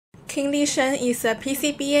Kinlishan is a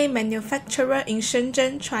PCBA manufacturer in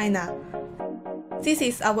Shenzhen, China. This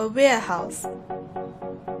is our warehouse.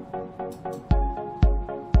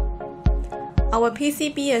 Our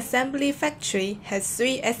PCB assembly factory has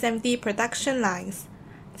 3 SMT production lines.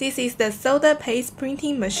 This is the solder paste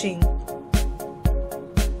printing machine.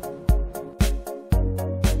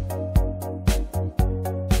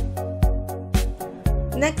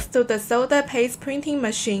 Next to the solder paste printing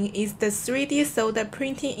machine is the 3D solder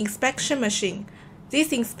printing inspection machine.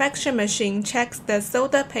 This inspection machine checks the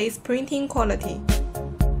solder paste printing quality.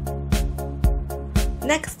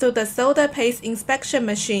 Next to the solder paste inspection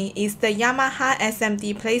machine is the Yamaha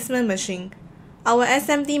SMT placement machine. Our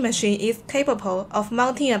SMT machine is capable of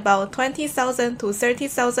mounting about 20,000 to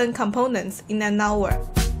 30,000 components in an hour.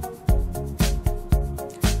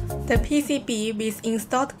 The PCB with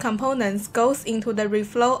installed components goes into the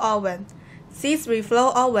reflow oven. This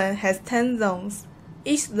reflow oven has 10 zones.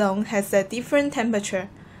 Each zone has a different temperature,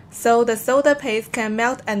 so the solder paste can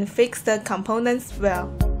melt and fix the components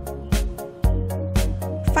well.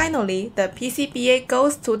 Finally, the PCBA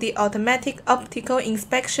goes to the automatic optical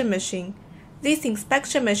inspection machine. This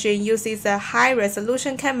inspection machine uses a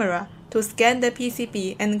high-resolution camera to scan the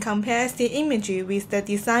PCB and compares the image with the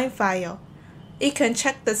design file. It can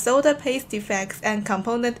check the solder paste defects and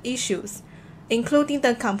component issues, including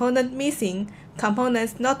the component missing,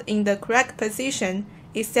 components not in the correct position,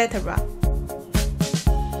 etc.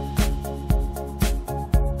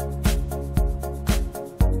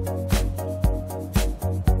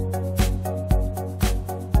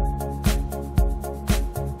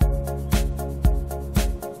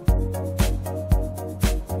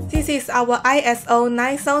 This is our ISO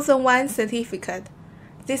 9001 certificate.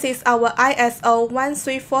 This is our ISO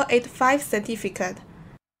 13485 certificate.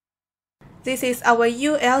 This is our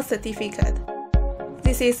UL certificate.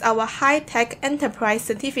 This is our high-tech enterprise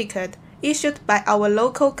certificate issued by our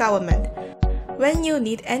local government. When you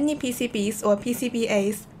need any PCBs or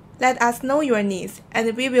PCBAs, let us know your needs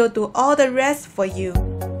and we will do all the rest for you.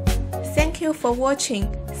 Thank you for watching.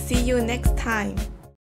 See you next time.